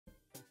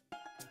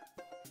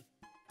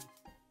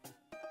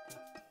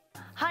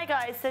Hi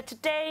guys, so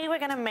today we're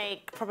going to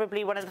make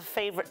probably one of the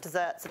favourite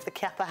desserts of the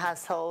Chiappa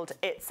household.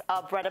 It's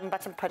our bread and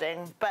butter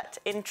pudding, but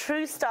in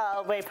true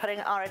style we're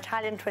putting our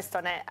Italian twist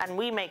on it and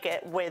we make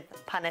it with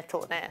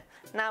panettone.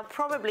 Now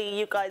probably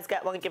you guys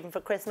get one given for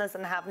Christmas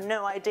and have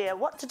no idea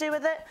what to do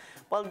with it.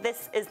 Well,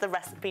 this is the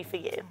recipe for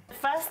you.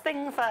 First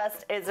thing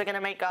first is we're going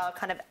to make our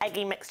kind of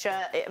eggy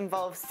mixture. It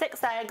involves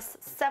 6 eggs,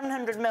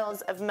 700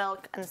 mils of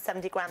milk and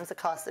 70 grams of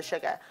caster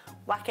sugar.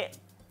 Whack it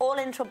all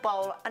into a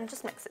bowl and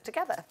just mix it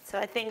together. So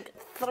I think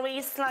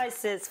 3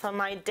 slices for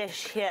my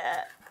dish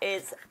here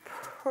is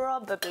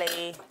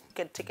probably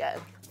good to go.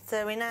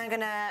 So we're now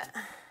gonna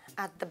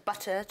add the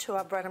butter to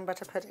our bread and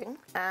butter pudding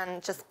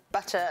and just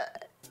butter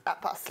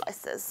up our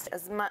slices.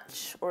 As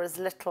much or as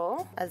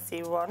little as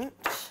you want.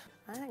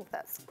 I think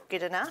that's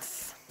good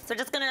enough. So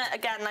just gonna,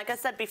 again, like I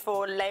said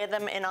before, layer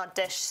them in our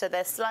dish so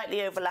they're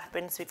slightly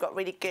overlapping so we've got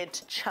really good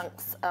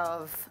chunks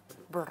of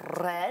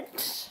bread.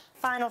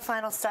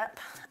 Final step,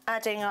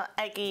 adding our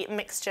eggy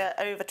mixture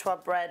over to our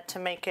bread to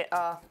make it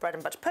our bread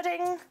and butter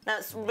pudding. Now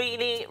it's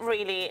really,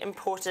 really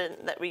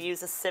important that we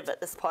use a sieve at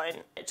this point.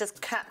 It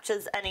just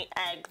captures any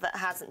egg that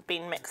hasn't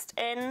been mixed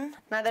in.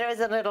 Now there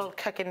is a little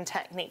cooking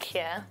technique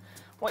here.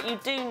 What you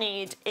do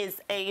need is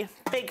a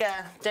bigger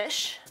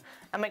dish,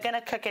 and we're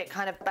gonna cook it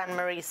kind of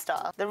bain-marie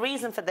style. The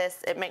reason for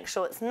this, it makes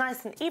sure it's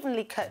nice and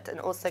evenly cooked and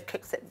also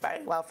cooks it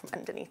very well from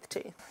underneath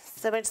too.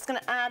 So we're just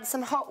gonna add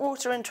some hot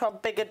water into our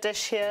bigger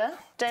dish here.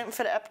 Don't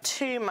fill it up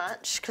too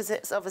much because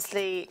it's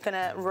obviously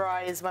gonna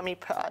rise when we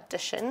put our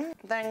dish in.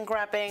 Then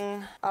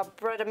grabbing our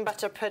bread and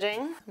butter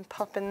pudding and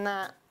popping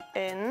that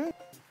in.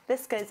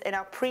 This goes in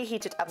our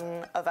preheated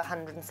oven of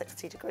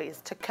 160 degrees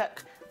to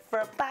cook for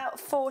about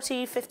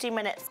 40-50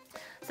 minutes.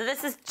 So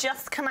this has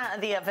just come out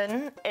of the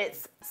oven.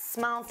 It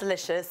smells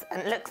delicious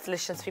and it looks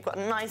delicious. We've got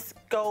a nice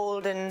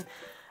golden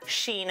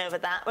sheen over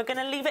that. We're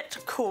gonna leave it to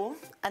cool,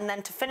 and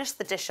then to finish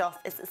the dish off,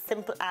 it's as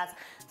simple as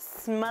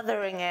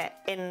smothering it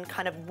in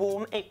kind of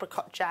warm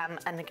apricot jam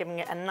and giving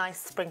it a nice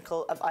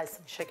sprinkle of ice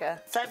and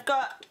sugar. So I've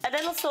got a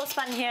little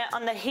saucepan here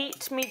on the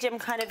heat, medium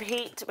kind of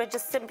heat. We're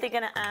just simply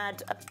gonna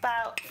add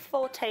about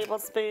 4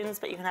 tablespoons,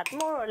 but you can add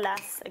more or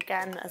less,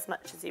 again, as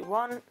much as you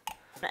want.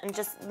 And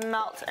just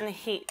melt and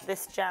heat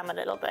this jam a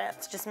little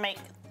bit to just make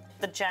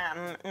the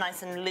jam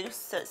nice and loose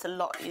so it's a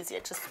lot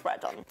easier to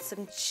spread on. So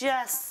I'm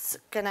just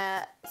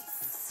gonna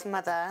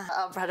smother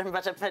our bread and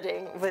butter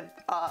pudding with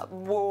our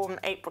warm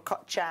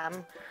apricot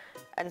jam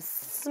and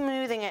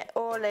smoothing it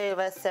all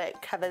over so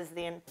it covers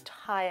the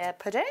entire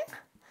pudding.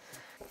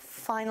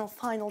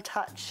 Final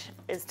touch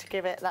is to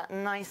give it that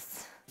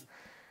nice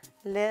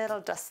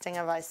little dusting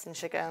of ice and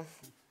sugar.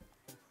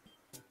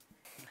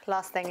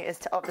 Last thing is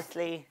to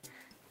obviously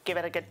give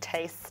it a good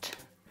taste.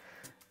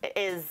 It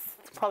is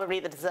probably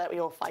the dessert we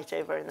all fight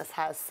over in this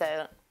house,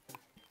 so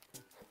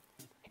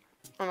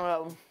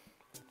oh,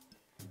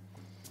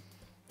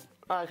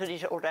 I could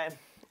eat it all day.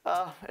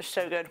 Oh, it's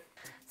so good.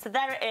 So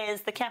there it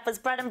is, the Chiappa's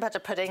bread and butter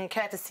pudding,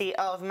 courtesy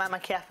of Mama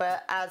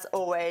Chiappa. As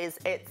always,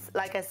 it's,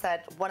 like I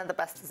said, one of the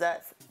best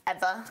desserts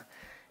ever.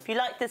 If you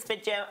like this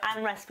video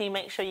and recipe,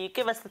 make sure you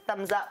give us a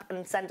thumbs up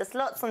and send us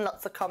lots and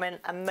lots of comments,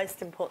 and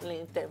most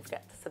importantly, don't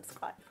forget to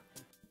subscribe.